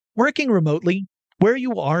Working remotely, where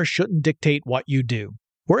you are shouldn't dictate what you do.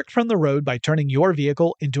 Work from the road by turning your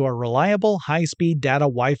vehicle into a reliable high-speed data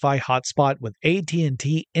Wi-Fi hotspot with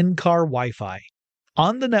AT&T in-car Wi-Fi.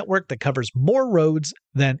 On the network that covers more roads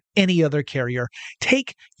than any other carrier,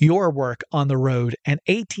 take your work on the road and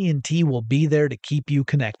AT&T will be there to keep you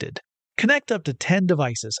connected. Connect up to 10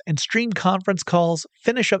 devices and stream conference calls,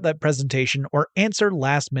 finish up that presentation, or answer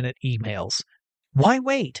last-minute emails. Why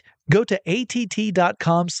wait? Go to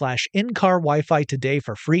att.com/in-car Wi-Fi today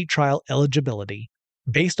for free trial eligibility.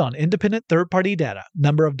 Based on independent third-party data,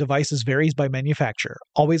 number of devices varies by manufacturer.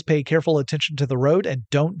 Always pay careful attention to the road and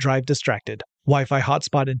don't drive distracted. Wi-Fi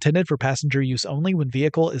hotspot intended for passenger use only when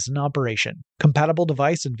vehicle is in operation. Compatible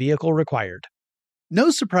device and vehicle required. No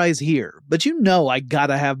surprise here, but you know I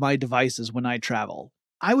gotta have my devices when I travel.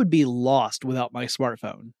 I would be lost without my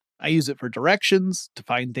smartphone. I use it for directions, to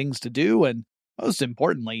find things to do, and most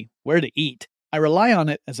importantly, where to eat. I rely on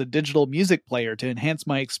it as a digital music player to enhance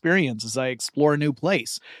my experience as I explore a new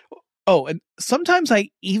place. Oh, and sometimes I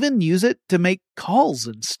even use it to make calls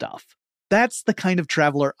and stuff. That's the kind of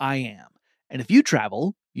traveler I am. And if you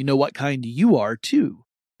travel, you know what kind you are too.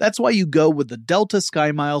 That's why you go with the Delta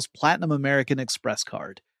SkyMiles Platinum American Express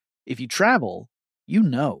card. If you travel, you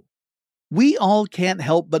know. We all can't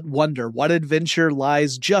help but wonder what adventure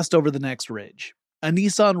lies just over the next ridge. A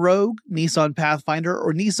Nissan Rogue, Nissan Pathfinder,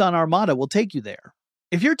 or Nissan Armada will take you there.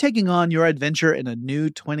 If you're taking on your adventure in a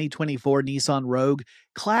new 2024 Nissan Rogue,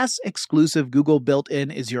 class-exclusive Google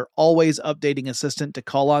built-in is your always updating assistant to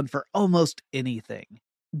call on for almost anything.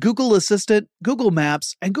 Google Assistant, Google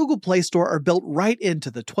Maps, and Google Play Store are built right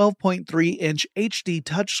into the 12.3-inch HD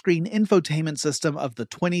touchscreen infotainment system of the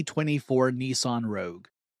 2024 Nissan Rogue.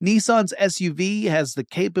 Nissan's SUV has the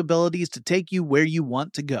capabilities to take you where you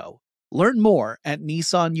want to go. Learn more at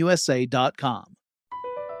nissanusa.com.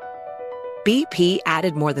 BP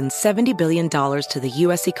added more than $70 billion to the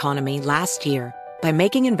U.S. economy last year by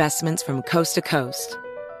making investments from coast to coast.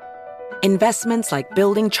 Investments like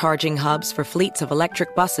building charging hubs for fleets of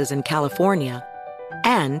electric buses in California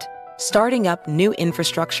and starting up new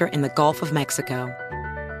infrastructure in the Gulf of Mexico.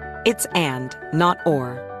 It's and, not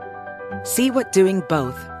or. See what doing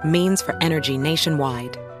both means for energy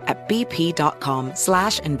nationwide at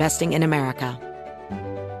bp.com/investing in America.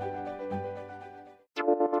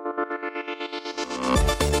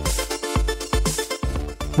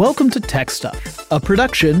 Welcome to Tech Stuff, a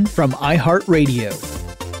production from iHeartRadio.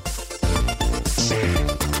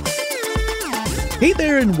 Hey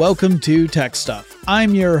there and welcome to Tech Stuff.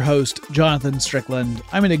 I'm your host, Jonathan Strickland.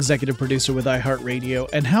 I'm an executive producer with iHeartRadio,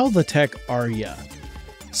 and how the tech are ya?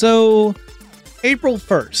 So, April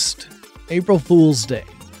 1st, April Fool's Day,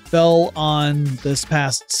 fell on this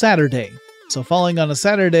past Saturday. So falling on a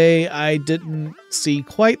Saturday, I didn't see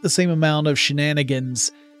quite the same amount of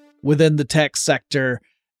shenanigans within the tech sector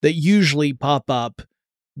that usually pop up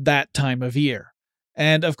that time of year.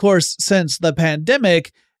 And of course, since the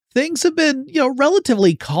pandemic, things have been,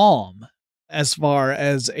 relatively calm as far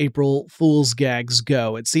as April Fool's gags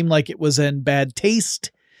go. It seemed like it was in bad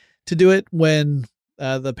taste to do it when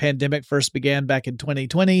the pandemic first began back in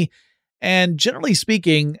 2020. And generally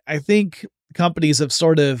speaking, I think companies have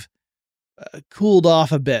sort of cooled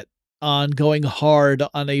off a bit on going hard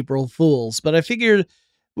on April Fools. But I figured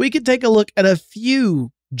we could take a look at a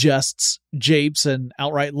few jests, japes, and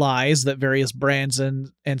outright lies that various brands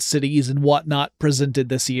and cities and whatnot presented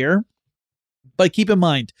this year. But keep in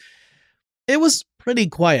mind, it was pretty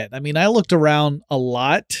quiet. I mean, I looked around a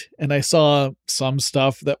lot and I saw some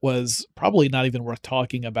stuff that was probably not even worth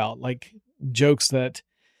talking about, like jokes that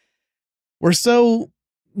were so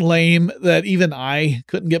lame that even I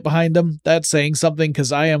couldn't get behind them. That's saying something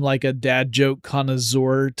because I am like a dad joke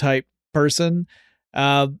connoisseur type person.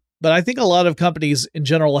 But I think a lot of companies in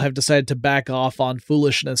general have decided to back off on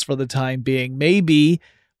foolishness for the time being, maybe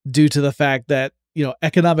due to the fact that,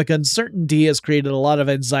 economic uncertainty has created a lot of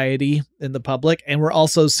anxiety in the public. And we're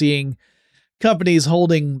also seeing companies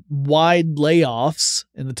holding wide layoffs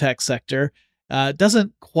in the tech sector.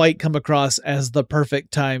 Doesn't quite come across as the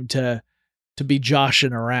perfect time to be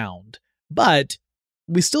joshing around, but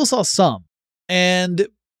we still saw some. And,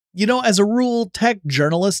 as a rule, tech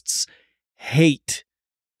journalists hate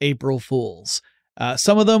April Fools.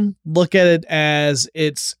 Some of them look at it as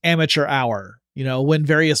it's amateur hour, when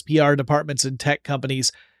various PR departments and tech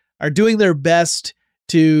companies are doing their best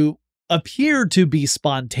to appear to be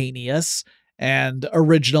spontaneous and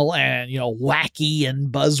original and, wacky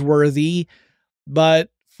and buzzworthy,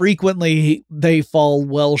 but frequently they fall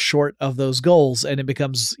well short of those goals and it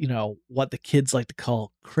becomes, what the kids like to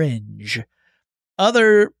call cringe.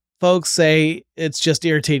 Other folks say it's just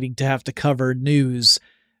irritating to have to cover news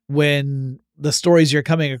when the stories you're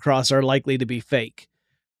coming across are likely to be fake.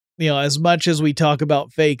 As much as we talk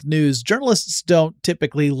about fake news, journalists don't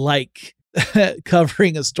typically like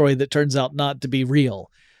covering a story that turns out not to be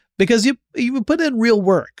real, because you put in real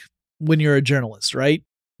work when you're a journalist, right?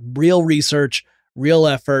 Real research, real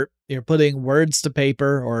effort. You're putting words to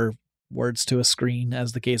paper or words to a screen,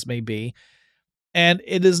 as the case may be. And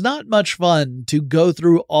it is not much fun to go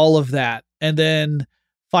through all of that and then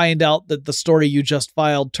find out that the story you just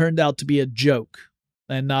filed turned out to be a joke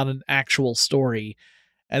and not an actual story.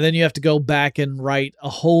 And then you have to go back and write a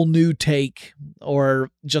whole new take or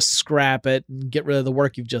just scrap it and get rid of the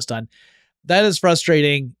work you've just done. That is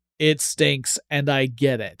frustrating. It stinks, and I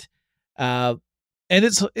get it. And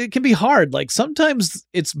it can be hard. Like, sometimes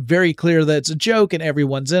it's very clear that it's a joke and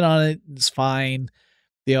everyone's in on it. It's fine.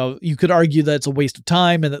 You could argue that it's a waste of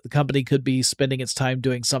time and that the company could be spending its time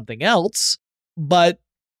doing something else, but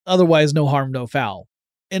otherwise no harm, no foul.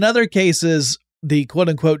 In other cases, the quote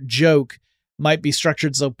unquote joke might be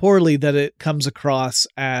structured so poorly that it comes across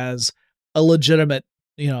as a legitimate,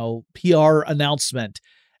 PR announcement.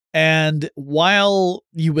 And while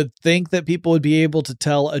you would think that people would be able to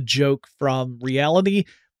tell a joke from reality,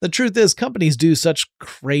 the truth is companies do such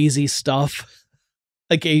crazy stuff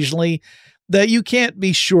occasionally that you can't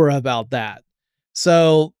be sure about that.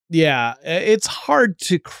 So yeah, it's hard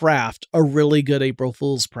to craft a really good April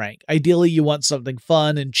Fool's prank. Ideally, you want something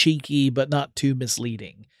fun and cheeky, but not too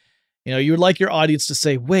misleading. You would like your audience to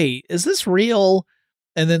say, wait, is this real?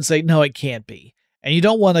 And then say, no, it can't be. And you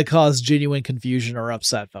don't want to cause genuine confusion or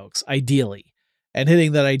upset folks, ideally. And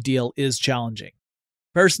hitting that ideal is challenging.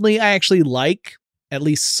 Personally, I actually like at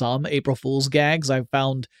least some April Fool's gags. I've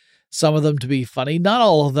found some of them to be funny. Not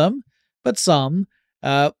all of them, but some.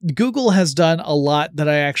 Google has done a lot that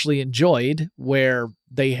I actually enjoyed, where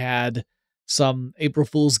they had some April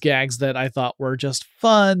Fool's gags that I thought were just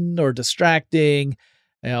fun or distracting.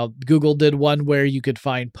 Google did one where you could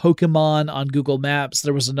find Pokemon on Google Maps.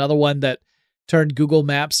 There was another one that turned Google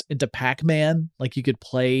Maps into Pac-Man. Like, you could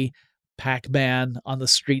play Pac-Man on the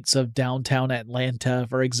streets of downtown Atlanta,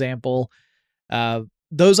 for example.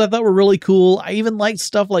 Those I thought were really cool. I even liked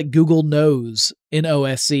stuff like Google Knows in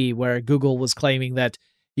OSC, where Google was claiming that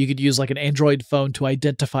you could use like an Android phone to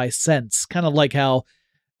identify scents, kind of like how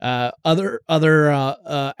other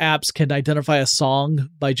apps can identify a song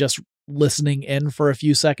by just listening in for a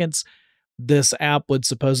few seconds. This app would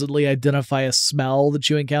supposedly identify a smell that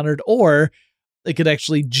you encountered, or it could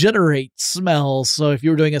actually generate smells. So if you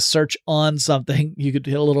were doing a search on something, you could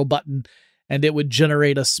hit a little button and it would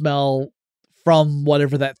generate a smell from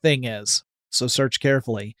whatever that thing is. So search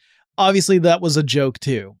carefully. Obviously, that was a joke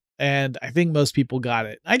too. And I think most people got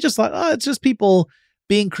it. I just thought, it's just people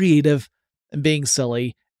being creative and being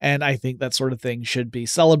silly. And I think that sort of thing should be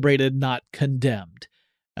celebrated, not condemned.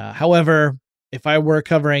 However, if I were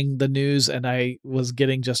covering the news and I was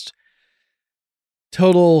getting just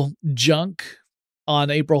total junk on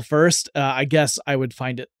April 1st, I guess I would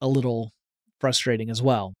find it a little frustrating as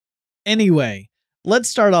well. Anyway, let's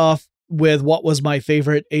start off with what was my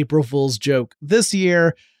favorite April Fool's joke this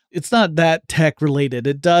year. It's not that tech related.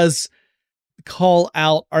 It does call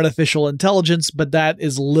out artificial intelligence, but that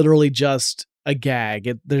is literally just a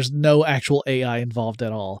gag. There's no actual AI involved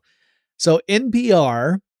at all. So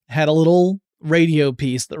NPR had a little radio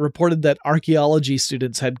piece that reported that archaeology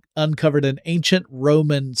students had uncovered an ancient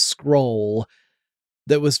Roman scroll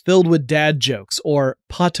that was filled with dad jokes, or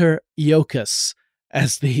pater jocus,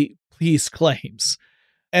 as the piece claims.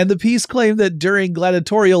 And the piece claimed that during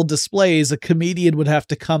gladiatorial displays, a comedian would have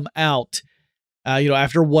to come out.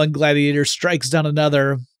 After one gladiator strikes down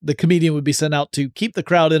another, the comedian would be sent out to keep the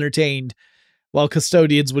crowd entertained, while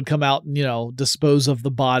custodians would come out and, dispose of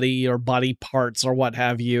the body or body parts or what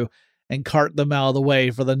have you, and cart them out of the way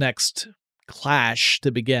for the next clash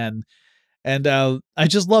to begin. And I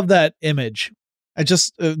just love that image. I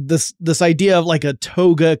just, this idea of like a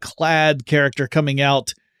toga clad character coming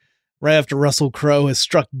out right after Russell Crowe has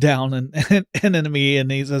struck down an enemy,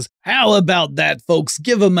 and he says, "How about that, folks?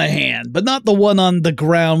 Give him a hand, but not the one on the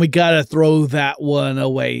ground. We gotta throw that one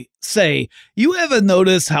away. Say, you ever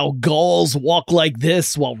notice how Gauls walk like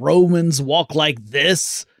this while Romans walk like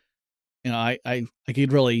this?" I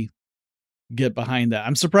could really get behind that.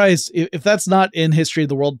 I'm surprised if that's not in History of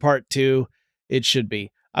the World Part 2, it should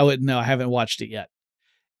be. I wouldn't know. I haven't watched it yet.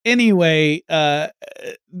 Anyway,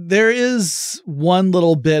 there is one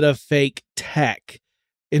little bit of fake tech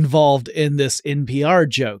involved in this NPR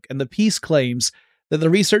joke, and the piece claims that the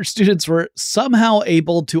research students were somehow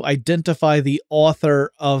able to identify the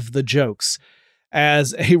author of the jokes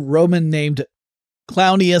as a Roman named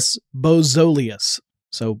Clownius Bozolius,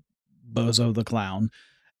 so Bozo the Clown,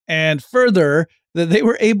 And further, that they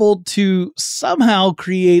were able to somehow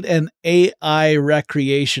create an AI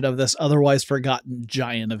recreation of this otherwise forgotten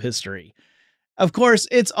giant of history. Of course,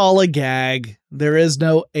 it's all a gag. There is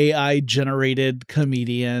no AI-generated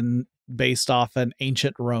comedian based off an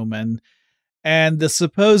ancient Roman. And the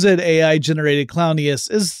supposed AI-generated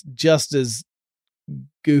Clownius is just as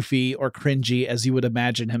goofy or cringy as you would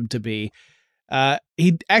imagine him to be.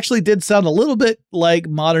 He actually did sound a little bit like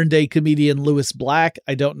modern-day comedian Lewis Black.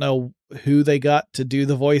 I don't know who they got to do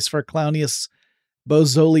the voice for Clownius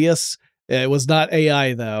Bozolius. It was not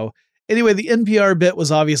AI, though. Anyway, the NPR bit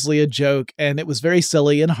was obviously a joke, and it was very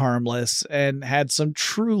silly and harmless and had some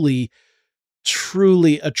truly,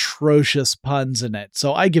 truly atrocious puns in it.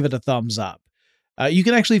 So I give it a thumbs up. You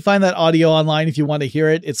can actually find that audio online if you want to hear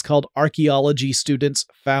it. It's called Archaeology Students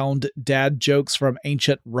Found Dad Jokes from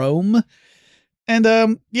Ancient Rome.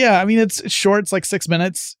 And yeah, I mean, it's short. It's like 6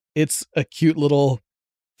 minutes. It's a cute little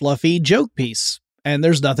fluffy joke piece, and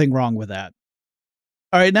there's nothing wrong with that.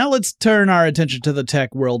 All right, now let's turn our attention to the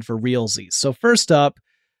tech world for realsies. So first up,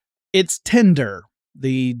 it's Tinder,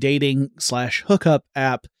 the dating/hookup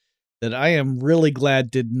app that I am really glad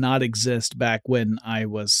did not exist back when I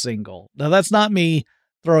was single. Now, that's not me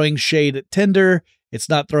throwing shade at Tinder. It's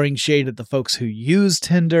not throwing shade at the folks who use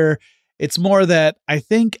Tinder. It's more that I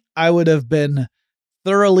think I would have been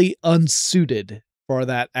thoroughly unsuited for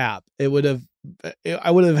that app. I would have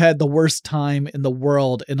had the worst time in the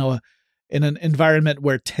world in an environment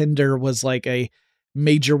where Tinder was like a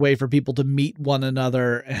major way for people to meet one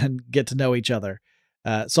another and get to know each other.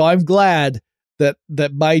 So I'm glad that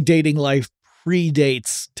my dating life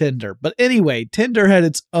predates Tinder. But anyway, Tinder had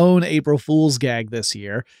its own April Fool's gag this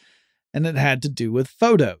year, and it had to do with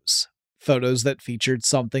photos. Photos that featured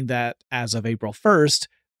something that, as of April 1st,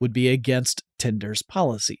 would be against Tinder's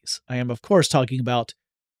policies. I am, of course, talking about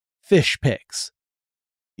fish pics.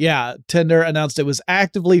 Yeah, Tinder announced it was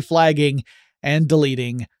actively flagging and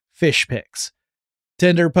deleting fish pics.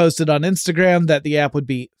 Tinder posted on Instagram that the app would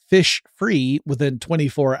be fish-free within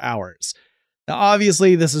 24 hours. Now,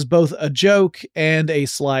 obviously, this is both a joke and a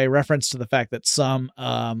sly reference to the fact that some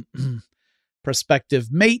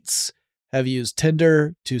prospective mates have used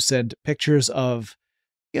Tinder to send pictures of,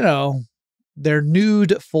 their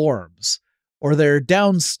nude forms or their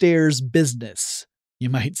downstairs business, you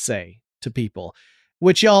might say, to people.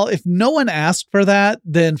 Which, y'all, if no one asked for that,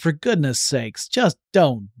 then for goodness sakes, just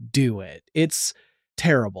don't do it. It's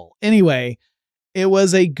terrible. Anyway, it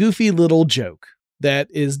was a goofy little joke that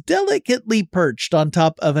is delicately perched on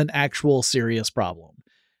top of an actual serious problem.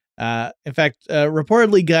 In fact,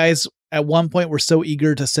 reportedly, guys at one point were so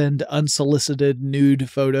eager to send unsolicited nude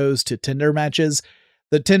photos to Tinder matches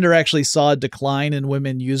that Tinder actually saw a decline in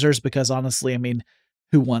women users because honestly, I mean,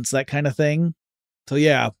 who wants that kind of thing? So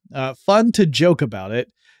yeah, fun to joke about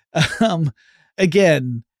it.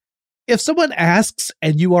 Again, if someone asks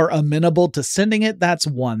and you are amenable to sending it, that's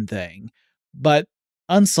one thing. But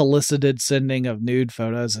unsolicited sending of nude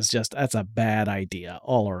photos that's a bad idea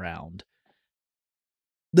all around.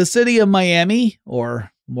 The city of Miami,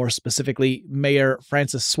 or more specifically, Mayor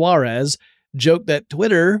Francis Suarez, joked that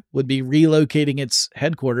Twitter would be relocating its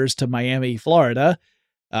headquarters to Miami, Florida.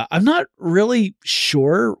 I'm not really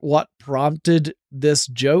sure what prompted this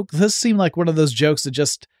joke. This seemed like one of those jokes that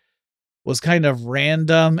just was kind of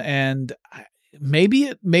random, and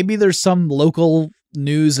maybe there's some local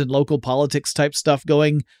news and local politics type stuff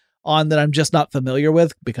going on that I'm just not familiar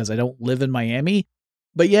with because I don't live in Miami.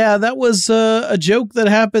 But yeah, that was a joke that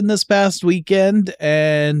happened this past weekend,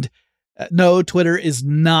 and no, Twitter is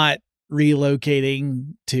not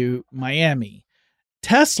relocating to Miami.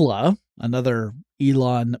 Tesla, another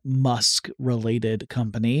Elon Musk related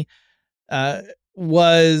company,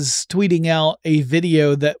 was tweeting out a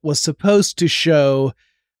video that was supposed to show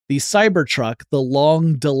the Cybertruck, the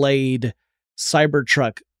long delayed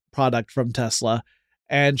Cybertruck product from Tesla,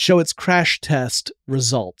 and show its crash test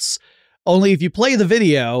results. Only if you play the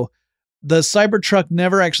video, the Cybertruck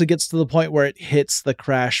never actually gets to the point where it hits the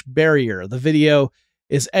crash barrier. The video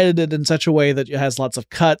is edited in such a way that it has lots of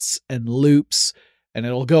cuts and loops, and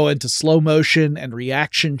it'll go into slow motion and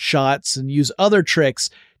reaction shots and use other tricks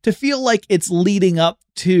to feel like it's leading up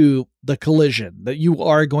to the collision, that you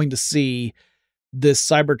are going to see this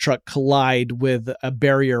Cybertruck collide with a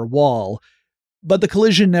barrier wall. But the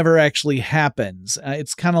collision never actually happens.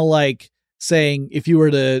 It's kind of like saying if you were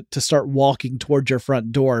to start walking towards your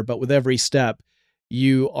front door, but with every step,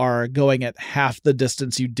 you are going at half the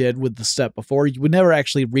distance you did with the step before, you would never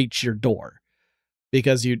actually reach your door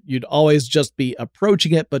because you'd always just be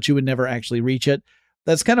approaching it, but you would never actually reach it.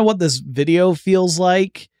 That's kind of what this video feels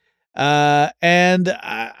like. And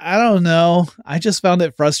I don't know. I just found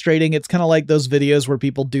it frustrating. It's kind of like those videos where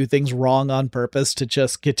people do things wrong on purpose to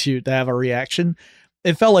just get you to have a reaction.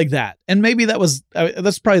 It felt like that. And maybe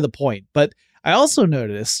that's probably the point. But I also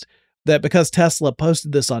noticed that because Tesla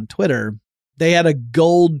posted this on Twitter, they had a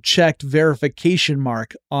gold checked verification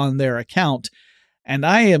mark on their account. And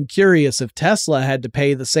I am curious if Tesla had to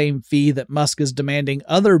pay the same fee that Musk is demanding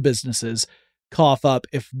other businesses cough up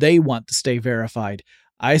if they want to stay verified.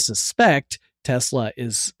 I suspect Tesla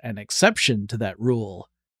is an exception to that rule.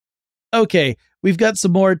 Okay, we've got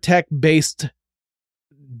some more tech-based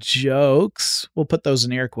jokes. We'll put those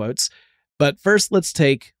in air quotes. But first, let's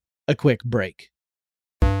take a quick break.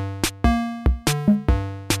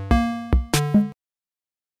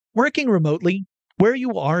 Working remotely, where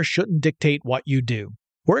you are shouldn't dictate what you do.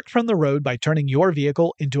 Work from the road by turning your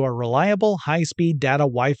vehicle into a reliable high-speed data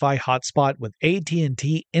Wi-Fi hotspot with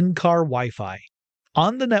AT&T in-car Wi-Fi.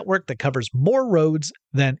 On the network that covers more roads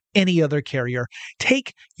than any other carrier,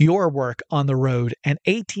 take your work on the road and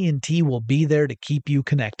AT&T will be there to keep you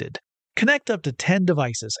connected. Connect up to 10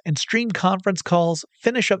 devices and stream conference calls,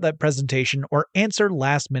 finish up that presentation, or answer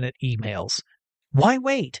last-minute emails. Why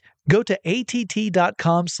wait? Go to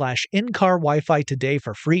att.com/in-car Wi-Fi today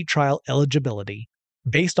for free trial eligibility.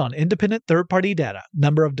 Based on independent third-party data,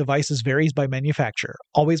 number of devices varies by manufacturer.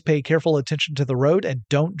 Always pay careful attention to the road and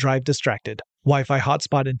don't drive distracted. Wi-Fi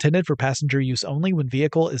hotspot intended for passenger use only when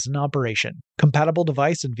vehicle is in operation. Compatible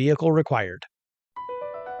device and vehicle required.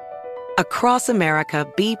 Across America,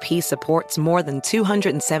 BP supports more than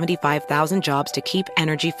 275,000 jobs to keep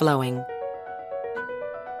energy flowing.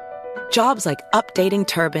 Jobs like updating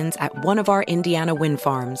turbines at one of our Indiana wind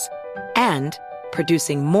farms and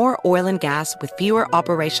producing more oil and gas with fewer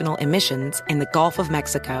operational emissions in the Gulf of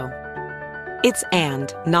Mexico. It's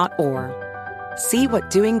and, not or. See what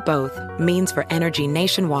doing both means for energy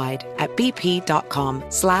nationwide at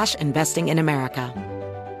bp.com/investing in America.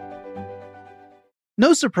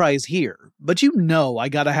 No surprise here, but you know I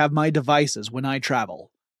gotta have my devices when I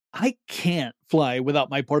travel. I can't fly without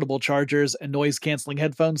my portable chargers and noise-canceling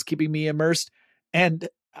headphones keeping me immersed, and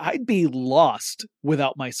I'd be lost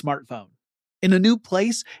without my smartphone. In a new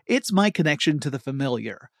place, it's my connection to the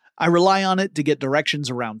familiar. I rely on it to get directions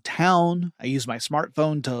around town. I use my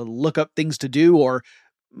smartphone to look up things to do or,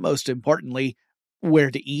 most importantly,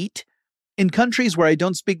 where to eat. In countries where I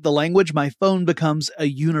don't speak the language, my phone becomes a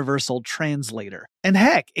universal translator. And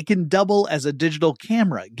heck, it can double as a digital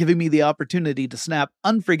camera, giving me the opportunity to snap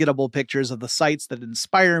unforgettable pictures of the sights that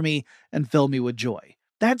inspire me and fill me with joy.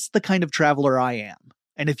 That's the kind of traveler I am.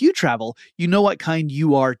 And if you travel, you know what kind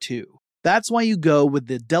you are too. That's why you go with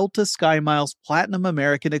the Delta SkyMiles Platinum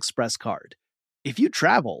American Express card. If you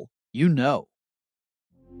travel, you know.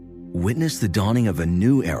 Witness the dawning of a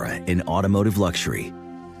new era in automotive luxury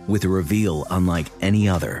with a reveal unlike any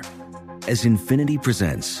other as Infiniti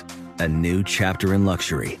presents a new chapter in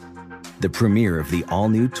luxury, the premiere of the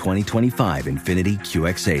all-new 2025 Infiniti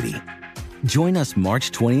QX80. Join us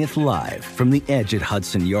March 20th live from the Edge at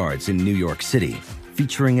Hudson Yards in New York City,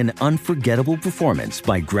 featuring an unforgettable performance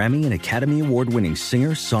by Grammy and Academy Award-winning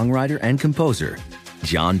singer, songwriter, and composer,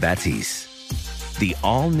 Jon Batiste. The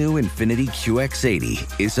all-new Infiniti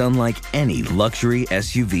QX80 is unlike any luxury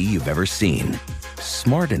SUV you've ever seen.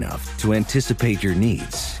 Smart enough to anticipate your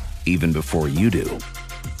needs, even before you do.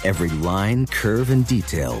 Every line, curve, and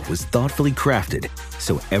detail was thoughtfully crafted,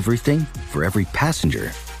 so everything for every passenger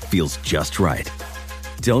feels just right.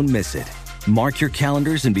 Don't miss it. Mark your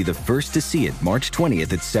calendars and be the first to see it March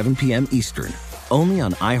 20th at 7 p.m. Eastern, only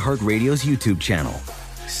on iHeartRadio's YouTube channel.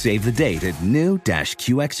 Save the date at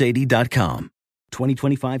new-QX80.com.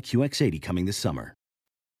 2025 QX80 coming this summer.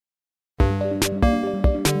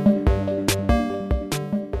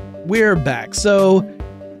 We're back. So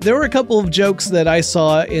there were a couple of jokes that I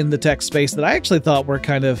saw in the tech space that I actually thought were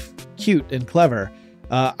kind of cute and clever.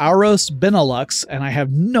 Aros Benelux, and I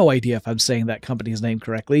have no idea if I'm saying that company's name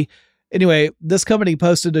correctly. Anyway, this company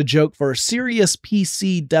posted a joke for serious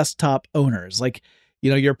PC desktop owners, like,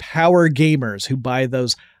 your power gamers who buy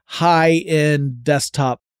those high-end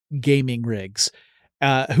desktop gaming rigs,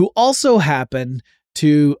 who also happen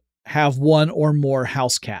to have one or more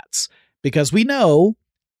house cats. Because we know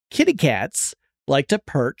kitty cats like to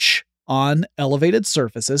perch on elevated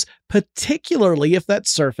surfaces, particularly if that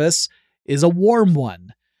surface is a warm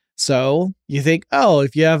one. So you think,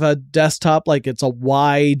 if you have a desktop, like it's a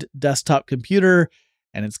wide desktop computer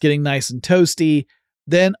and it's getting nice and toasty,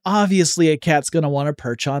 then obviously a cat's going to want to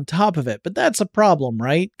perch on top of it. But that's a problem,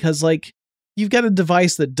 right? Because you've got a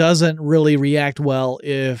device that doesn't really react well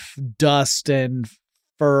if dust and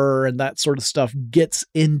fur and that sort of stuff gets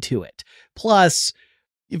into it. Plus,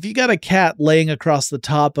 if you got a cat laying across the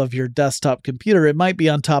top of your desktop computer, it might be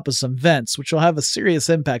on top of some vents, which will have a serious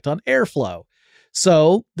impact on airflow.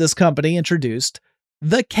 So this company introduced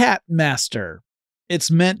the Cat Master. It's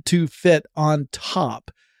meant to fit on top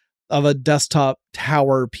of a desktop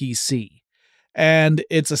tower PC. And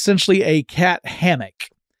it's essentially a cat hammock.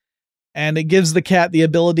 And it gives the cat the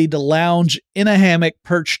ability to lounge in a hammock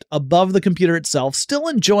perched above the computer itself, still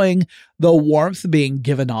enjoying the warmth being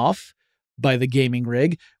given off by the gaming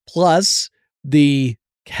rig. Plus, the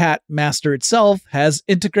Cat Master itself has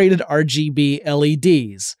integrated RGB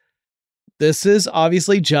LEDs. This is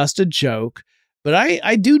obviously just a joke, but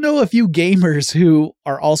I do know a few gamers who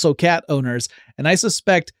are also cat owners, and I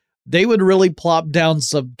suspect they would really plop down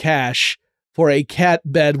some cash for a cat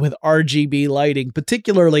bed with RGB lighting,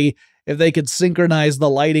 particularly if they could synchronize the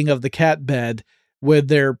lighting of the cat bed with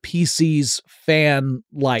their PC's fan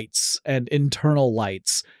lights and internal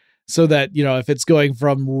lights. So that, you know, if it's going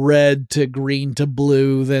from red to green to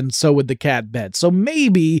blue, then so would the cat bed. So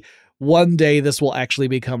maybe one day this will actually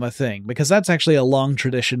become a thing, because that's actually a long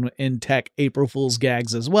tradition in tech April Fool's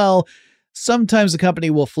gags as well. Sometimes the company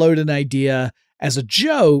will float an idea as a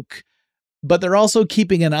joke, but they're also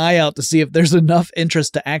keeping an eye out to see if there's enough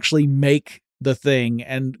interest to actually make the thing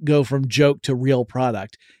and go from joke to real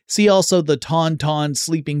product. See also the Tauntaun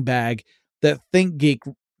sleeping bag that ThinkGeek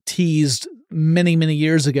teased many, many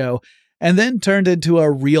years ago and then turned into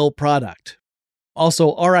a real product.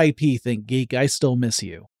 Also, RIP ThinkGeek, I still miss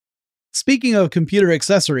you. Speaking of computer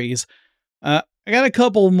accessories, I got a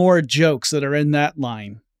couple more jokes that are in that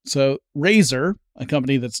line. So Razer, a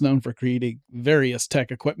company that's known for creating various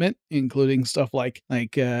tech equipment, including stuff like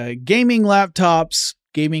gaming laptops,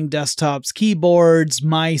 gaming desktops, keyboards,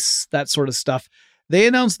 mice, that sort of stuff. They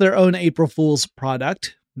announced their own April Fool's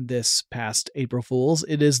product this past April Fool's.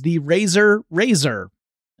 It is the Razer Razr,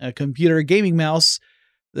 a computer gaming mouse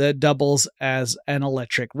that doubles as an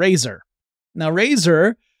electric razor. Now,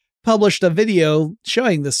 Razer published a video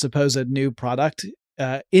showing this supposed new product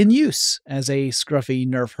in use as a scruffy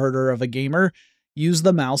nerf herder of a gamer used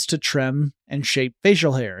the mouse to trim and shape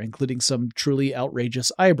facial hair, including some truly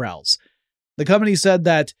outrageous eyebrows. The company said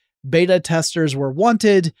that beta testers were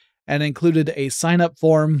wanted and included a sign-up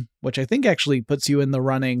form, which I think actually puts you in the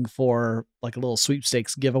running for like a little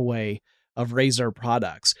sweepstakes giveaway of Razer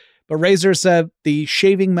products. But Razer said the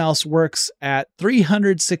shaving mouse works at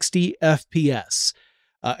 360 FPS.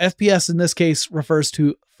 FPS in this case refers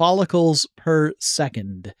to follicles per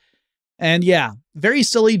second. And yeah, very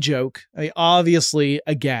silly joke. Obviously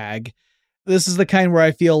a gag. This is the kind where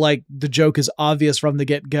I feel like the joke is obvious from the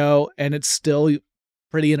get-go, and it's still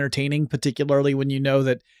pretty entertaining, particularly when you know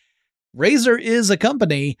that Razer is a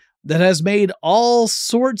company that has made all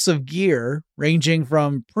sorts of gear, ranging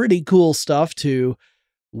from pretty cool stuff to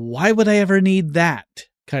why would I ever need that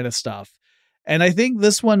kind of stuff. And I think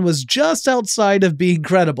this one was just outside of being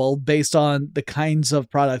credible based on the kinds of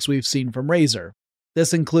products we've seen from Razer.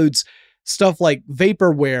 This includes stuff like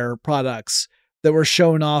vaporware products that were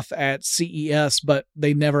shown off at CES, but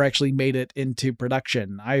they never actually made it into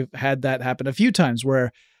production. I've had that happen a few times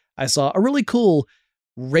where I saw a really cool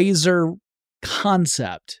Razer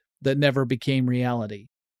concept that never became reality.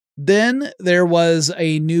 Then there was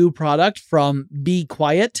a new product from Be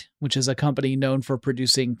Quiet, which is a company known for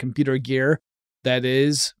producing computer gear that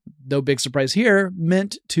is, no big surprise here,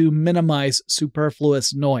 meant to minimize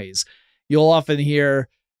superfluous noise. You'll often hear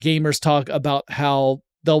gamers talk about how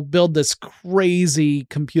they'll build this crazy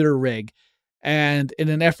computer rig, and in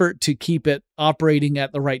an effort to keep it operating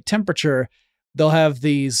at the right temperature, they'll have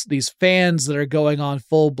these fans that are going on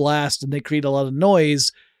full blast and they create a lot of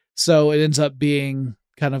noise. So it ends up being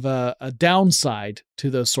kind of a downside to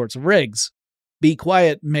those sorts of rigs. Be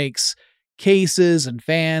Quiet makes cases and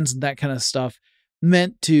fans and that kind of stuff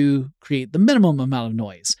meant to create the minimum amount of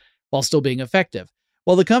noise while still being effective.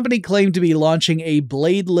 Well, the company claimed to be launching a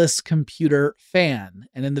bladeless computer fan.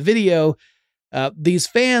 And in the video, these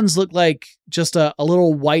fans look like just a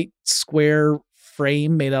little white square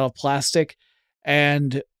frame made out of plastic.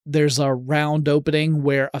 And there's a round opening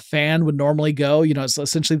where a fan would normally go. You know, it's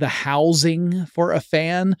essentially the housing for a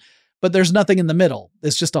fan, but there's nothing in the middle.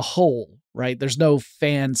 It's just a hole, right? There's no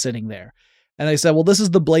fan sitting there. And they said, well, this is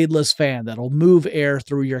the bladeless fan that'll move air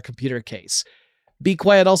through your computer case. Be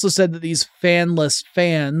Quiet also said that these fanless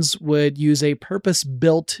fans would use a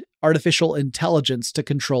purpose-built artificial intelligence to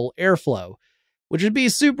control airflow, which would be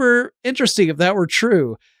super interesting if that were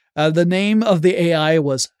true. The name of the AI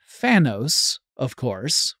was Phanos, of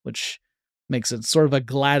course, which makes it sort of a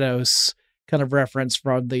GLaDOS kind of reference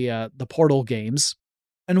from the Portal games.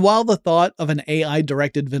 And while the thought of an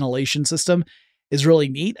AI-directed ventilation system is really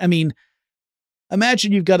neat, I mean,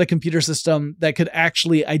 Imagine you've got a computer system that could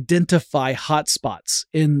actually identify hotspots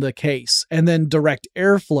in the case and then direct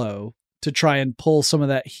airflow to try and pull some of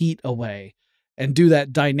that heat away and do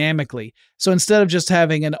that dynamically. So instead of just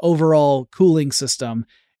having an overall cooling system,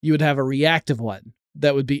 you would have a reactive one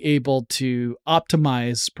that would be able to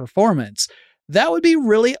optimize performance. That would be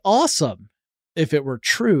really awesome if it were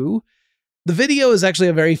true. The video is actually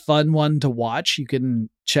a very fun one to watch. You can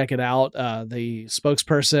check it out. The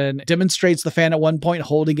spokesperson demonstrates the fan at one point,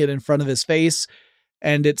 holding it in front of his face,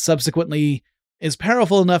 and it subsequently is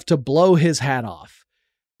powerful enough to blow his hat off.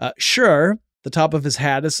 Sure, the top of his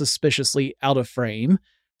hat is suspiciously out of frame,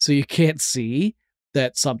 so you can't see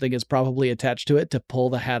that something is probably attached to it to pull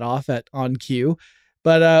the hat off on cue.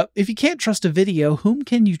 But if you can't trust a video, whom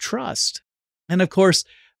can you trust? And of course,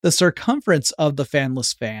 the circumference of the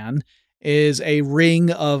fanless fan is a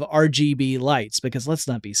ring of RGB lights, because let's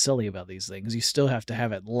not be silly about these things. You still have to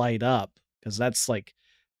have it light up, because that's like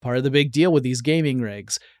part of the big deal with these gaming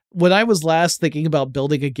rigs. When I was last thinking about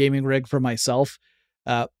building a gaming rig for myself,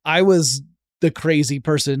 I was the crazy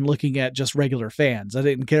person looking at just regular fans. I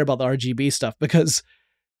didn't care about the RGB stuff, because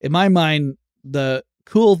in my mind, the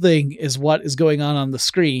cool thing is what is going on the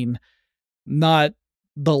screen, not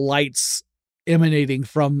the lights emanating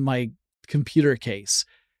from my computer case.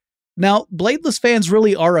 Now, bladeless fans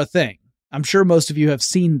really are a thing. I'm sure most of you have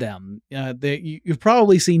seen them. You've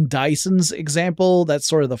probably seen Dyson's example. That's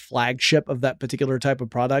sort of the flagship of that particular type of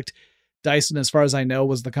product. Dyson, as far as I know,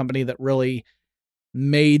 was the company that really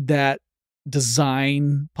made that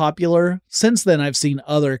design popular. Since then, I've seen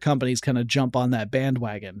other companies kind of jump on that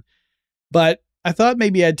bandwagon. But I thought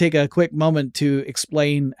maybe I'd take a quick moment to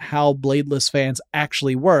explain how bladeless fans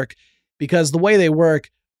actually work, because the way they work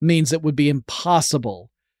means it would be impossible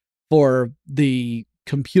for the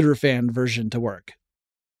computer fan version to work.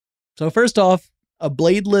 So first off, a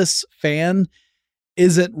bladeless fan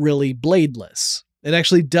isn't really bladeless. It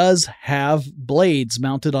actually does have blades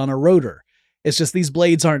mounted on a rotor. It's just these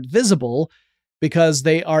blades aren't visible because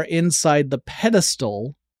they are inside the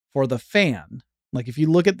pedestal for the fan. Like if you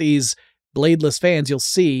look at these bladeless fans, you'll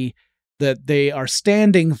see that they are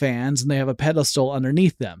standing fans and they have a pedestal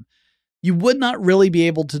underneath them. You would not really be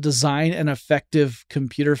able to design an effective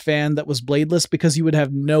computer fan that was bladeless, because you would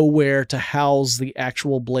have nowhere to house the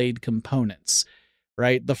actual blade components,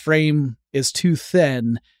 right? The frame is too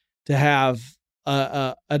thin to have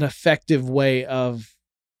an effective way of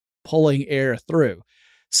pulling air through.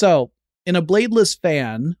 So in a bladeless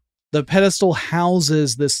fan, the pedestal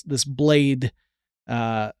houses this blade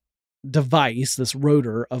device, this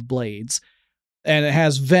rotor of blades, and it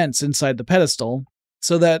has vents inside the pedestal,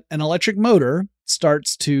 so that an electric motor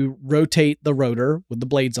starts to rotate the rotor with the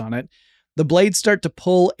blades on it. The blades start to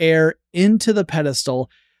pull air into the pedestal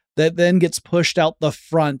that then gets pushed out the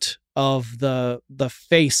front of the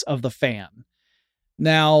face of the fan.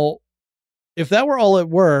 Now, if that were all it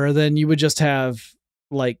were, then you would just have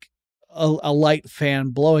like a light fan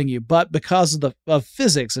blowing you. But because of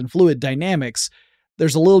physics and fluid dynamics,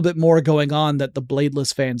 there's a little bit more going on that the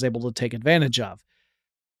bladeless fan's able to take advantage of.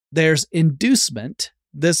 There's inducement.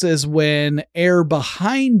 This is when air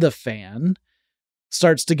behind the fan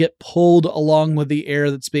starts to get pulled along with the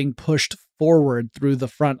air that's being pushed forward through the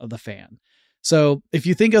front of the fan. So if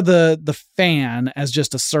you think of the fan as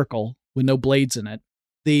just a circle with no blades in it,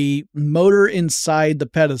 the motor inside the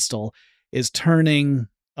pedestal is turning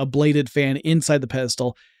a bladed fan inside the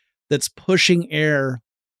pedestal that's pushing air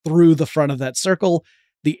through the front of that circle.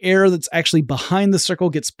 The air that's actually behind the circle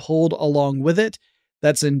gets pulled along with it.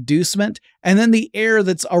 That's inducement. And then the air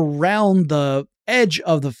that's around the edge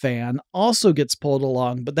of the fan also gets pulled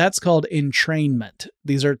along, but that's called entrainment.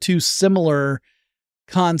 These are two similar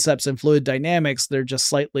concepts in fluid dynamics. They're just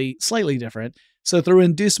slightly different. So through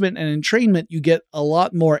inducement and entrainment, you get a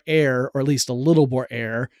lot more air, or at least a little more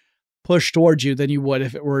air, pushed towards you than you would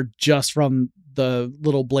if it were just from the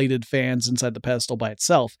little bladed fans inside the pedestal by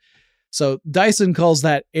itself. So Dyson calls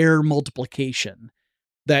that air multiplication,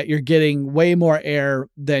 that you're getting way more air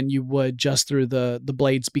than you would just through the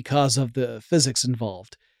blades because of the physics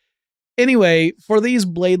involved. Anyway, for these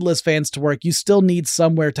bladeless fans to work, you still need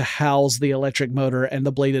somewhere to house the electric motor and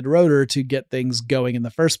the bladed rotor to get things going in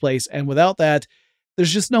the first place. And without that,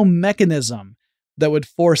 there's just no mechanism that would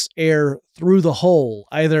force air through the hole,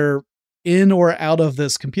 either in or out of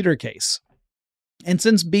this computer case. And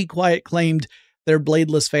since Be Quiet claimed their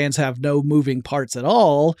bladeless fans have no moving parts at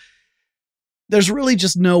all, there's really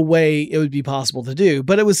just no way it would be possible to do,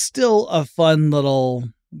 but it was still a fun little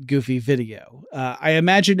goofy video. I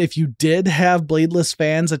imagine if you did have bladeless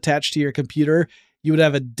fans attached to your computer, you would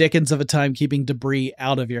have a dickens of a time keeping debris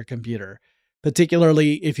out of your computer.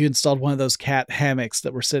 particularly if you installed one of those cat hammocks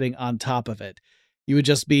that were sitting on top of it. You would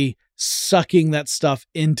just be sucking that stuff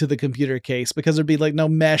into the computer case because there'd be like no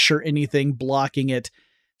mesh or anything blocking it.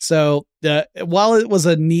 So while it was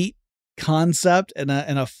a neat concept and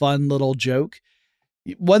a fun little joke,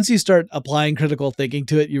 once you start applying critical thinking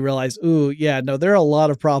to it, you realize, ooh, yeah, no, there are a lot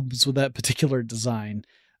of problems with that particular design.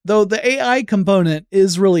 Though the AI component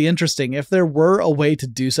is really interesting. If there were a way to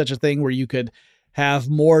do such a thing where you could have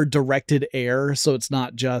more directed air, so it's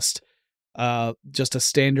not just a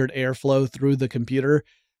standard airflow through the computer,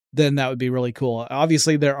 then that would be really cool.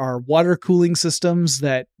 Obviously, there are water cooling systems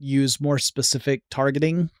that use more specific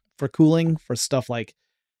targeting for cooling for stuff like,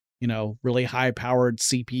 really high powered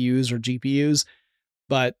CPUs or GPUs.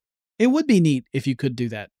 But it would be neat if you could do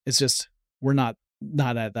that. It's just, we're not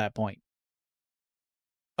at that point.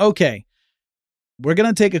 Okay. We're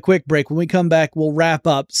going to take a quick break. When we come back, we'll wrap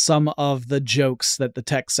up some of the jokes that the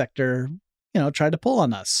tech sector, tried to pull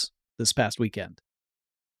on us this past weekend.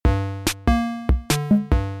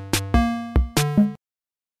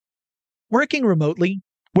 Working remotely,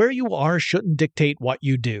 where you are shouldn't dictate what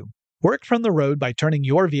you do. Work from the road by turning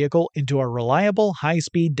your vehicle into a reliable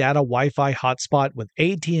high-speed data Wi-Fi hotspot with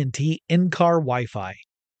AT&T in-car Wi-Fi.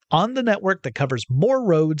 On the network that covers more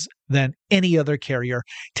roads than any other carrier,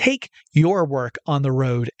 take your work on the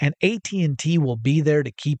road and AT&T will be there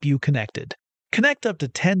to keep you connected. Connect up to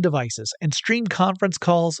 10 devices and stream conference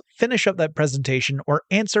calls, finish up that presentation, or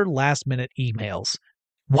answer last-minute emails.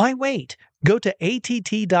 Why wait? Go to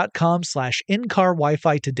att.com/in-car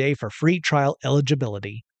Wi-Fi today for free trial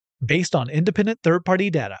eligibility. Based on independent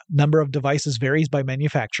third-party data, number of devices varies by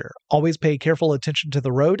manufacturer. Always pay careful attention to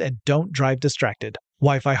the road and don't drive distracted.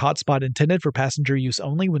 Wi-Fi hotspot intended for passenger use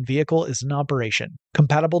only when vehicle is in operation.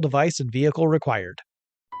 Compatible device and vehicle required.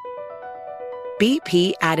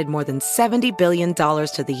 BP added more than $70 billion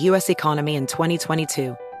to the U.S. economy in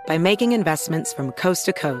 2022 by making investments from coast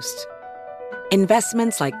to coast.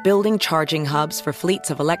 Investments like building charging hubs for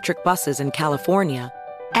fleets of electric buses in California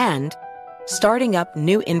and starting up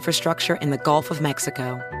new infrastructure in the Gulf of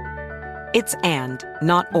Mexico. It's and,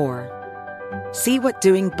 not or. See what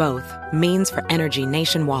doing both means for energy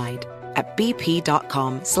nationwide at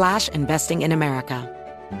bp.com/investing in America.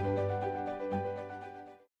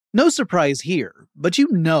 No surprise here, but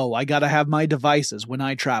I gotta have my devices when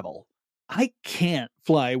I travel. I can't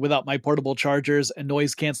fly without my portable chargers and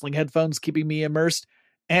noise-canceling headphones keeping me immersed,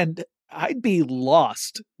 and I'd be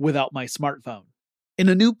lost without my smartphone. In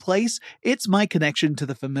a new place, it's my connection to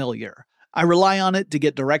the familiar. I rely on it to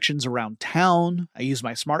get directions around town. I use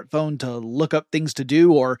my smartphone to look up things to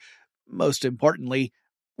do or, most importantly,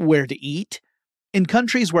 where to eat. In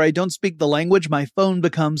countries where I don't speak the language, my phone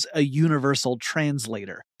becomes a universal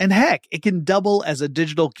translator. And heck, it can double as a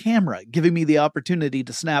digital camera, giving me the opportunity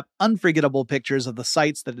to snap unforgettable pictures of the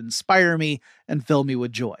sights that inspire me and fill me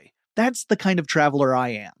with joy. That's the kind of traveler I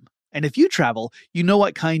am. And if you travel, you know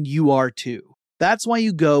what kind you are too. That's why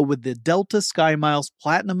you go with the Delta SkyMiles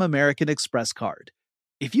Platinum American Express card.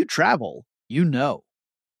 If you travel, you know.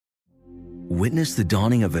 Witness the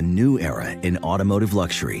dawning of a new era in automotive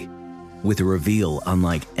luxury with a reveal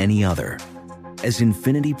unlike any other as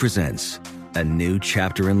Infiniti presents a new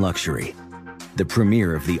chapter in luxury, the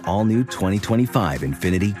premiere of the all-new 2025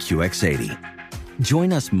 Infiniti QX80.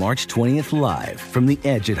 Join us March 20th live from the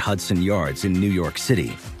Edge at Hudson Yards in New York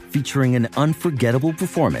City, featuring an unforgettable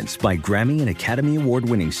performance by Grammy and Academy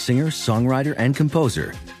Award-winning singer, songwriter, and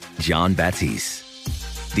composer, Jon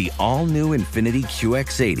Batiste. The all-new Infiniti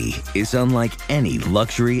QX80 is unlike any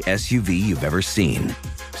luxury SUV you've ever seen.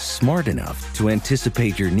 Smart enough to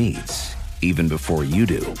anticipate your needs, even before you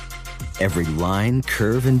do. Every line,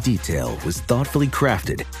 curve, and detail was thoughtfully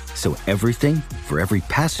crafted, so everything for every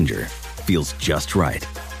passenger feels just right.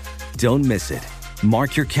 Don't miss it.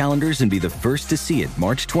 Mark your calendars and be the first to see it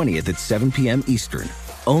March 20th at 7 p.m. Eastern,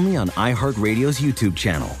 only on iHeartRadio's YouTube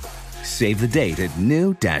channel. Save the date at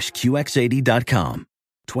new-QX80.com.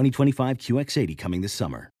 2025 QX80 coming this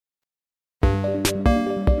summer.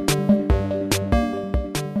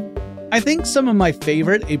 I think some of my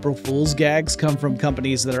favorite April Fool's gags come from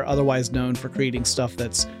companies that are otherwise known for creating stuff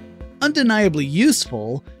that's undeniably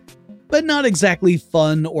useful, but not exactly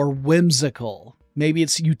fun or whimsical. Maybe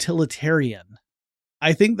it's utilitarian.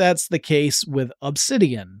 I think that's the case with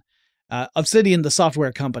Obsidian. Obsidian, the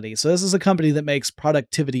software company. So this is a company that makes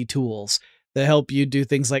productivity tools that help you do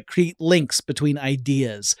things like create links between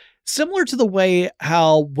ideas, similar to the way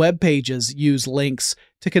how web pages use links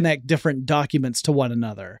to connect different documents to one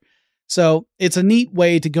another. So it's a neat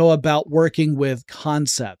way to go about working with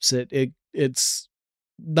concepts. It's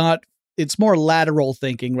more lateral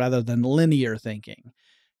thinking rather than linear thinking.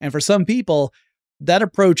 And for some people, that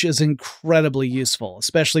approach is incredibly useful,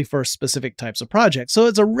 especially for specific types of projects. So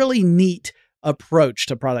it's a really neat approach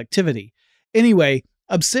to productivity. Anyway,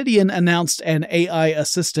 Obsidian announced an AI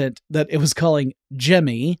assistant that it was calling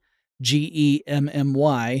Gemmy, Gemmy,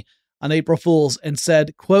 on April Fool's and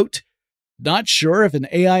said, quote, "Not sure if an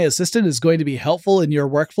AI assistant is going to be helpful in your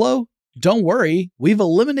workflow? Don't worry, we've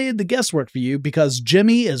eliminated the guesswork for you because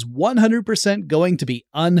Gemmy is 100% going to be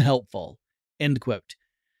unhelpful." End quote.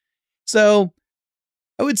 So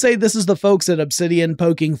I would say this is the folks at Obsidian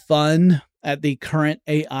poking fun at the current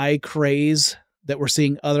AI craze that we're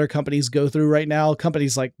seeing other companies go through right now.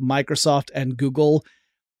 Companies like Microsoft and Google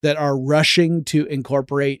that are rushing to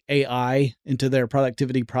incorporate AI into their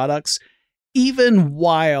productivity products, even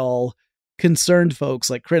while concerned folks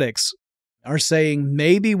like critics are saying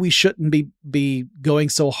maybe we shouldn't be going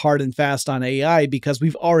so hard and fast on AI because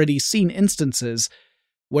we've already seen instances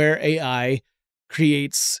where AI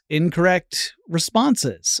creates incorrect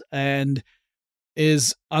responses and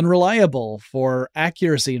is unreliable for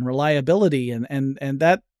accuracy and reliability. And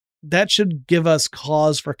that should give us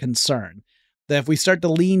cause for concern that if we start to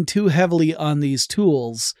lean too heavily on these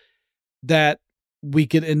tools, that we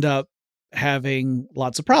could end up having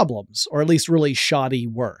lots of problems, or at least really shoddy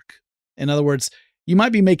work. In other words, you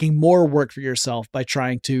might be making more work for yourself by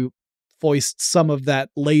trying to foist some of that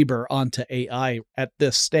labor onto AI at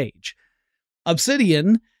this stage.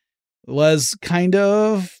 Obsidian was kind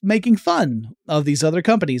of making fun of these other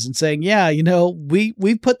companies and saying, yeah,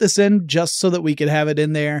 we've put this in just so that we could have it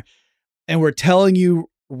in there. And we're telling you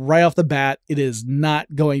right off the bat, it is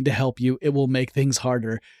not going to help you. It will make things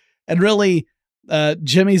harder. And really,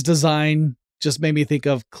 Jimmy's design just made me think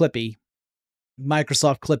of Clippy,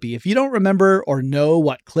 Microsoft Clippy. If you don't remember or know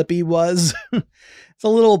what Clippy was, it's a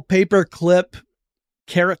little paper clip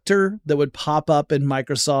character that would pop up in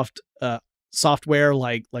Microsoft software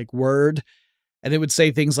like Word. And it would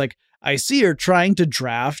say things like, "I see you're trying to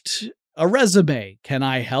draft a resume. Can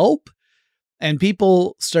I help?" And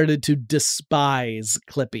people started to despise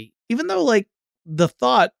Clippy, even though the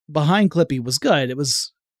thought behind Clippy was good. It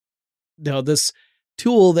was, this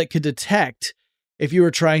tool that could detect if you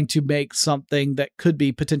were trying to make something that could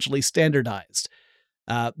be potentially standardized.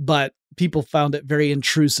 But people found it very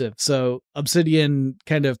intrusive. So Obsidian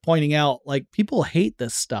kind of pointing out, people hate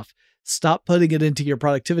this stuff. Stop putting it into your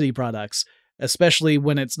productivity products, especially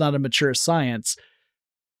when it's not a mature science.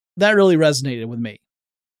 That really resonated with me.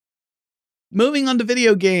 Moving on to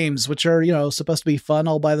video games, which are, supposed to be fun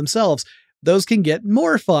all by themselves. Those can get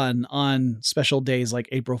more fun on special days like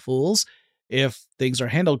April Fool's if things are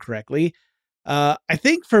handled correctly. I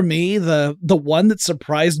think for me, the one that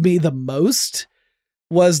surprised me the most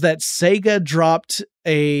was that Sega dropped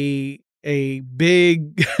a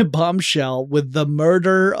big bombshell with the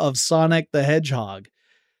murder of Sonic the Hedgehog.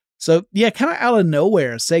 So yeah, kind of out of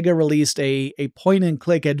nowhere, Sega released a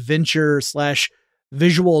point-and-click adventure /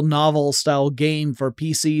 visual novel style game for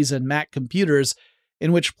PCs and Mac computers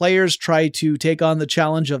in which players try to take on the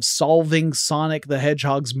challenge of solving Sonic the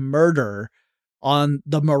Hedgehog's murder on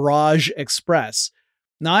the Mirage Express.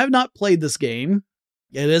 Now, I have not played this game.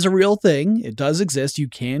 It is a real thing. It does exist. You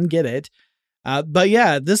can get it. But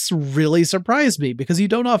yeah, this really surprised me because you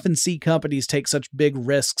don't often see companies take such big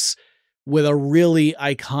risks with a really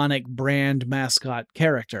iconic brand mascot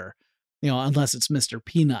character, unless it's Mr.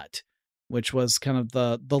 Peanut, which was kind of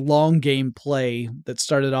the long game play that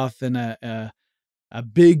started off in a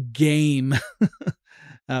big game,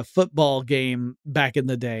 a football game back in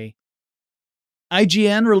the day.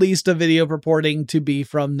 IGN released a video purporting to be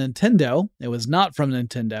from Nintendo. It was not from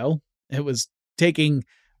Nintendo. It was taking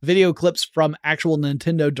video clips from actual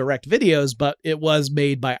Nintendo Direct videos, but it was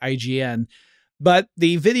made by IGN. But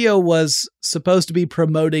the video was supposed to be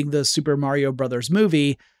promoting the Super Mario Brothers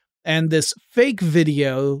movie, and this fake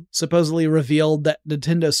video supposedly revealed that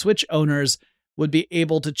Nintendo Switch owners would be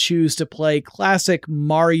able to choose to play classic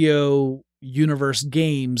Mario universe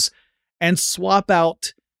games and swap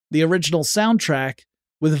out the original soundtrack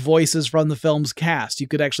with voices from the film's cast. You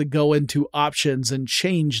could actually go into options and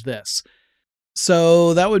change this.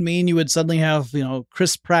 So that would mean you would suddenly have,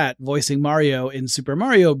 Chris Pratt voicing Mario in Super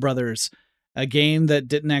Mario Brothers, a game that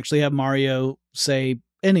didn't actually have Mario say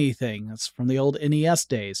anything. That's from the old NES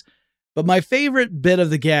days. But my favorite bit of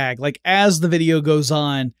the gag, as the video goes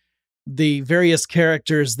on, the various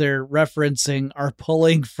characters they're referencing are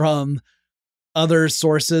pulling from other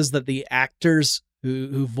sources that the actors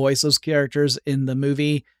who voice those characters in the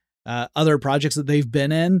movie, other projects that they've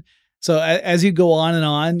been in. So as you go on and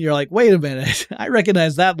on, you're like, wait a minute, I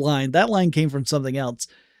recognize that line. That line came from something else.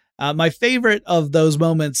 My favorite of those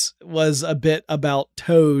moments was a bit about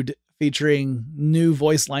Toad featuring new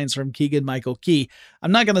voice lines from Keegan-Michael Key.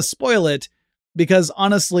 I'm not going to spoil it because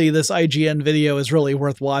honestly, this IGN video is really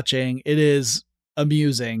worth watching. It is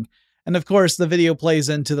amusing. And of course, the video plays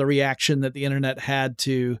into the reaction that the internet had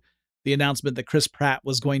to the announcement that Chris Pratt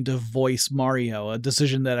was going to voice Mario, a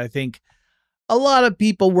decision that I think a lot of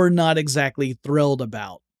people were not exactly thrilled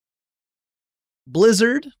about.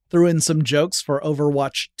 Blizzard threw in some jokes for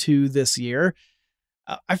Overwatch 2 this year.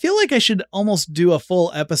 I feel like I should almost do a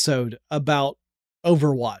full episode about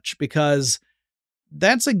Overwatch because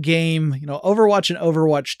that's a game, Overwatch and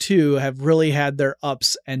Overwatch 2 have really had their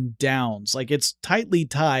ups and downs. Like, it's tightly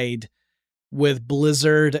tied with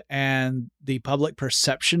Blizzard and the public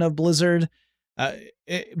perception of Blizzard,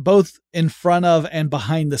 both in front of and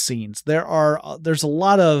behind the scenes. There's a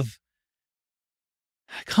lot of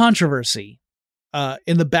controversy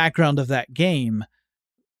in the background of that game.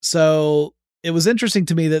 So it was interesting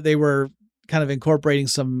to me that they were kind of incorporating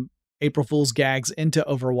some April Fool's gags into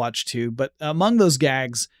Overwatch 2, but among those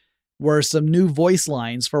gags were some new voice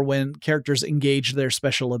lines for when characters engage their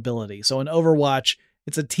special ability. So in Overwatch,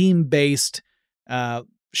 it's a team-based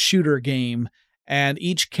shooter game, and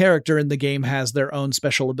each character in the game has their own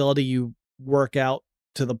special ability. You work out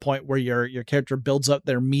to the point where your character builds up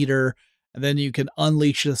their meter, and then you can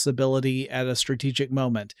unleash this ability at a strategic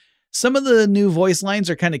moment. Some of the new voice lines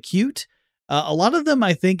are kind of cute. A lot of them,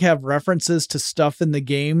 I think, have references to stuff in the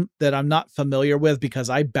game that I'm not familiar with because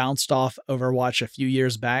I bounced off Overwatch a few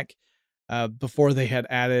years back before they had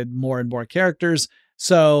added more and more characters.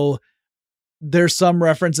 So there's some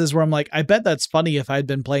references where I'm like, I bet that's funny if I'd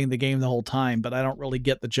been playing the game the whole time, but I don't really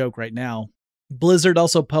get the joke right now. Blizzard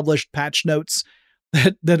also published patch notes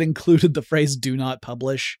that included the phrase "do not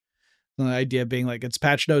publish." The idea being like it's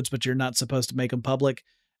patch notes, but you're not supposed to make them public.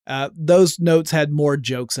 Those notes had more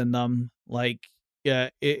jokes in them. Like,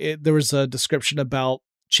 there was a description about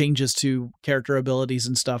changes to character abilities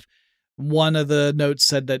and stuff. One of the notes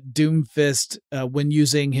said that Doomfist, when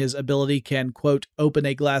using his ability, can, quote, open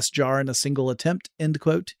a glass jar in a single attempt, end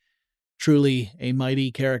quote. Truly a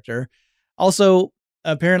mighty character. Also,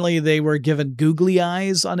 apparently they were given googly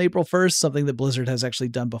eyes on April 1st, something that Blizzard has actually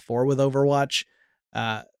done before with Overwatch.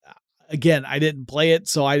 Again, I didn't play it,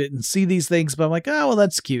 so I didn't see these things, but I'm like, oh, well,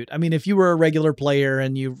 that's cute. I mean, if you were a regular player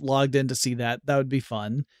and you logged in to see that would be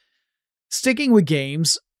fun. Sticking with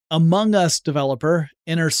games, Among Us developer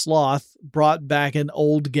Inner Sloth brought back an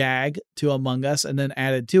old gag to Among Us and then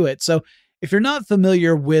added to it. So if you're not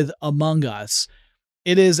familiar with Among Us,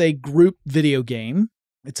 it is a group video game.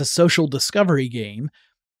 It's a social discovery game.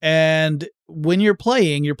 And when you're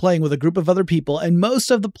playing with a group of other people, and most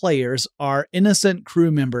of the players are innocent crew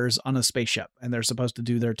members on a spaceship, and they're supposed to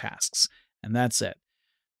do their tasks, and that's it.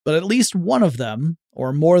 But at least one of them,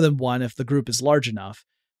 or more than one if the group is large enough,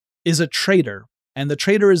 is a traitor, and the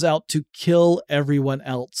traitor is out to kill everyone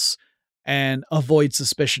else and avoid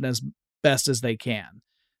suspicion as best as they can.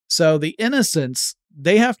 So the innocents,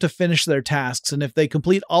 they have to finish their tasks, and if they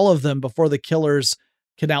complete all of them before the killers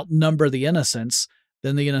can outnumber the innocents,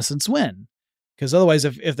 then the innocents win. Because otherwise,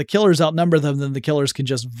 if the killers outnumber them, then the killers can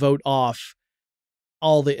just vote off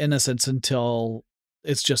all the innocents until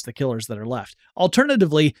it's just the killers that are left.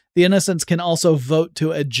 Alternatively, the innocents can also vote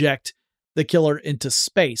to eject the killer into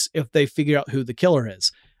space if they figure out who the killer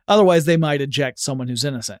is. Otherwise, they might eject someone who's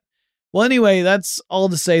innocent. Well, anyway, that's all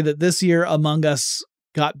to say that this year Among Us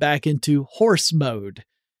got back into horse mode,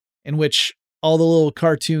 in which all the little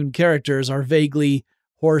cartoon characters are vaguely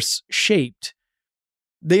horse-shaped.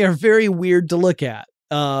 They are very weird to look at,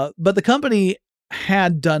 but the company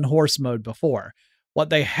had done horse mode before.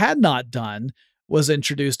 What they had not done was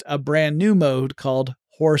introduced a brand new mode called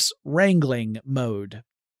horse wrangling mode.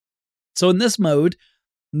 So in this mode,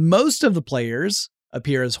 most of the players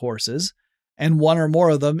appear as horses, and one or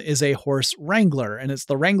more of them is a horse wrangler, and it's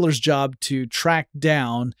the wrangler's job to track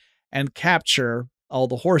down and capture all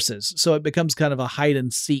the horses. So it becomes kind of a hide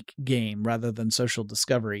and seek game rather than social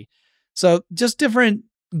discovery. So just different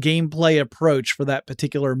gameplay approach for that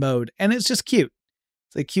particular mode. And it's just cute.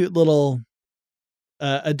 It's a cute little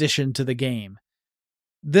addition to the game.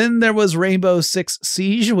 Then there was Rainbow Six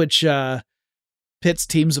Siege, which pits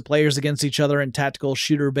teams of players against each other in tactical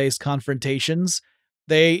shooter-based confrontations.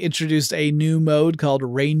 They introduced a new mode called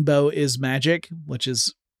Rainbow is Magic, which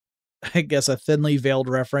is, I guess, a thinly veiled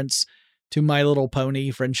reference to My Little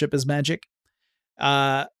Pony, Friendship is Magic.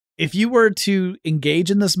 If you were to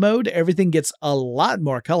engage in this mode, everything gets a lot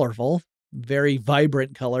more colorful, very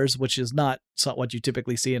vibrant colors, which is not what you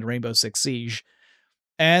typically see in Rainbow Six Siege.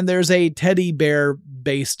 And there's a teddy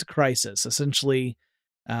bear-based crisis. Essentially,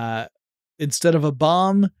 instead of a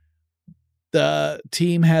bomb, the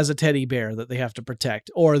team has a teddy bear that they have to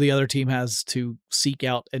protect, or the other team has to seek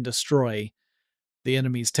out and destroy the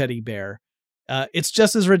enemy's teddy bear. It's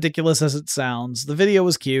just as ridiculous as it sounds. The video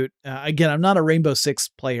was cute. Again, I'm not a Rainbow Six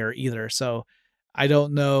player either, so I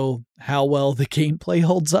don't know how well the gameplay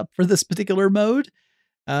holds up for this particular mode.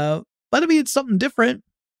 But I mean, it's something different.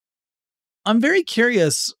 I'm very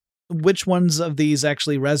curious which ones of these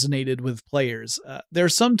actually resonated with players.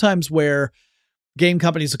 There's some times where game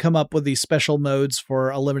companies will come up with these special modes for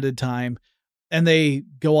a limited time, and they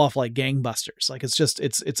go off like gangbusters. Like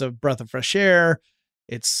it's a breath of fresh air.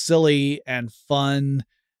 It's silly and fun,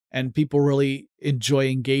 and people really enjoy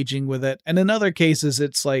engaging with it. And in other cases,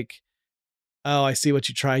 it's like, oh, I see what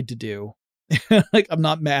you tried to do. Like, I'm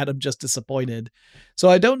not mad, I'm just disappointed. So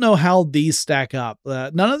I don't know how these stack up.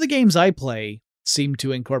 None of the games I play seem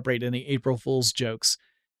to incorporate any April Fool's jokes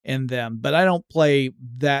in them, but I don't play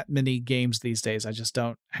that many games these days. I just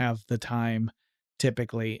don't have the time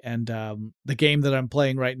typically. And the game that I'm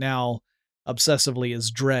playing right now obsessively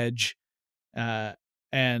is Dredge.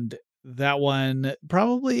 And that one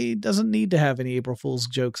probably doesn't need to have any April Fool's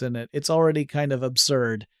jokes in it. It's already kind of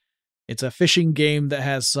absurd. It's a fishing game that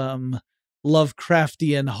has some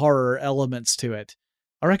Lovecraftian horror elements to it.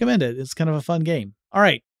 I recommend it. It's kind of a fun game. All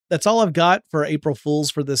right. That's all I've got for April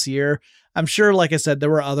Fools for this year. I'm sure, like I said, there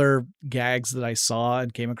were other gags that I saw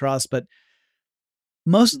and came across, but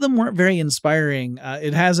most of them weren't very inspiring.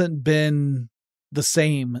 It hasn't been the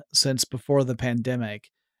same since before the pandemic.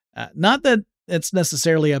 Not that it's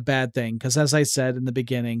necessarily a bad thing, because as I said in the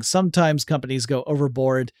beginning, sometimes companies go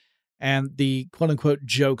overboard and the quote unquote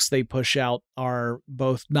jokes they push out are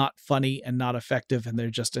both not funny and not effective, and they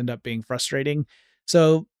just end up being frustrating.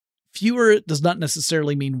 So fewer does not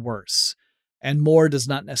necessarily mean worse, and more does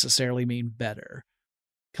not necessarily mean better.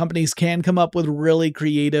 Companies can come up with really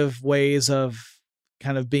creative ways of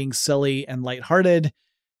kind of being silly and lighthearted,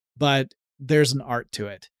 but there's an art to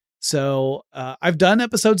it. So I've done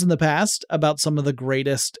episodes in the past about some of the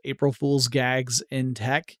greatest April Fool's gags in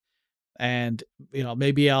tech, and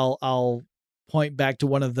maybe I'll point back to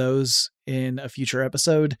one of those in a future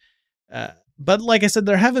episode. But like I said,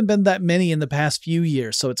 there haven't been that many in the past few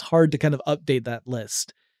years, so it's hard to kind of update that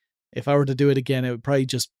list. If I were to do it again, it would probably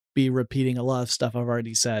just be repeating a lot of stuff I've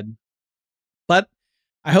already said. But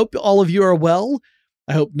I hope all of you are well.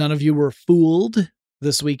 I hope none of you were fooled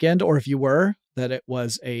this weekend, or if you were, that it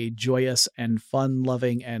was a joyous and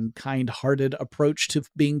fun-loving and kind-hearted approach to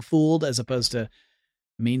being fooled, as opposed to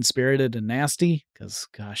mean-spirited and nasty, because,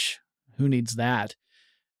 gosh, who needs that?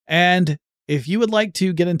 And if you would like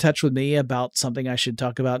to get in touch with me about something I should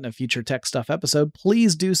talk about in a future Tech Stuff episode,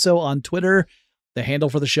 please do so on Twitter. The handle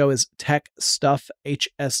for the show is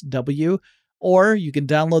TechStuffHSW, or you can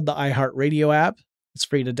download the iHeartRadio app. It's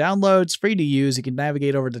free to download. It's free to use. You can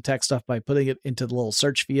navigate over to Tech Stuff by putting it into the little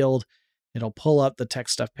search field. It'll pull up the Tech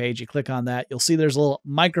Stuff page. You click on that. You'll see there's a little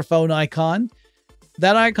microphone icon.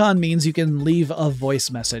 That icon means you can leave a voice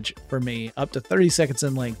message for me up to 30 seconds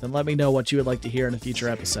in length and let me know what you would like to hear in a future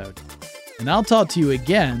episode. And I'll talk to you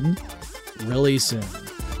again really soon.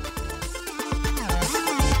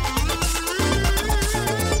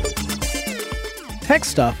 Tech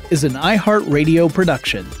Stuff is an iHeartRadio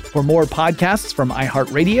production. For more podcasts from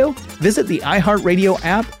iHeartRadio, visit the iHeartRadio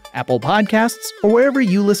app, Apple Podcasts, or wherever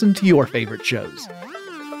you listen to your favorite shows.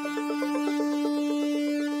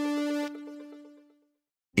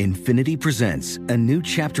 Infiniti presents a new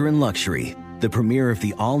chapter in luxury, the premiere of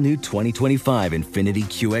the all-new 2025 Infiniti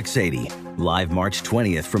QX80, live March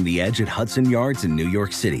 20th from the Edge at Hudson Yards in New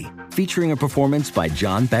York City, featuring a performance by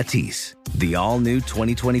Jon Batiste. The all-new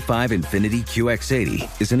 2025 Infiniti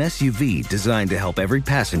QX80 is an SUV designed to help every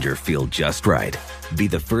passenger feel just right. Be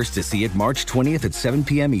the first to see it March 20th at 7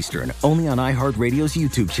 p.m. Eastern, only on iHeartRadio's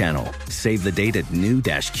YouTube channel. Save the date at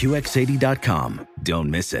new-QX80.com. Don't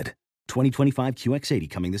miss it. 2025 QX80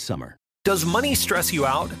 coming this summer. Does money stress you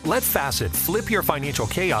out? Let Facet flip your financial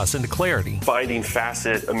chaos into clarity. Finding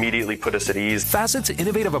Facet immediately put us at ease. Facet's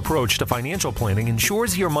innovative approach to financial planning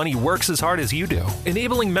ensures your money works as hard as you do,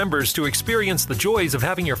 enabling members to experience the joys of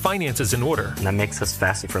having your finances in order. And that makes us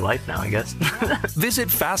Facet for life now, I guess.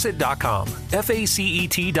 Visit Facet.com,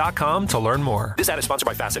 FACET.com to learn more. This ad is sponsored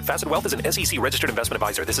by Facet. Facet Wealth is an SEC registered investment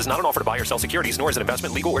advisor. This is not an offer to buy or sell securities, nor is it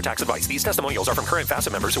investment, legal, or tax advice. These testimonials are from current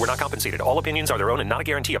Facet members who are not compensated. All opinions are their own and not a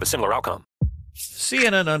guarantee of a similar outcome.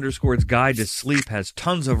 CNN_'s Guide to Sleep has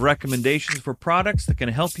tons of recommendations for products that can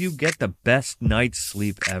help you get the best night's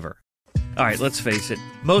sleep ever. All right, let's face it,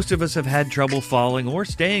 most of us have had trouble falling or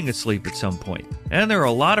staying asleep at some point, and there are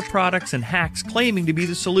a lot of products and hacks claiming to be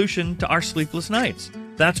the solution to our sleepless nights.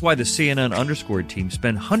 That's why the CNN Underscored team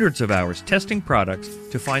spend hundreds of hours testing products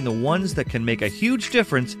to find the ones that can make a huge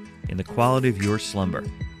difference in the quality of your slumber.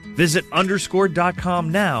 Visit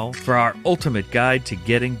underscored.com now for our ultimate guide to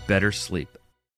getting better sleep.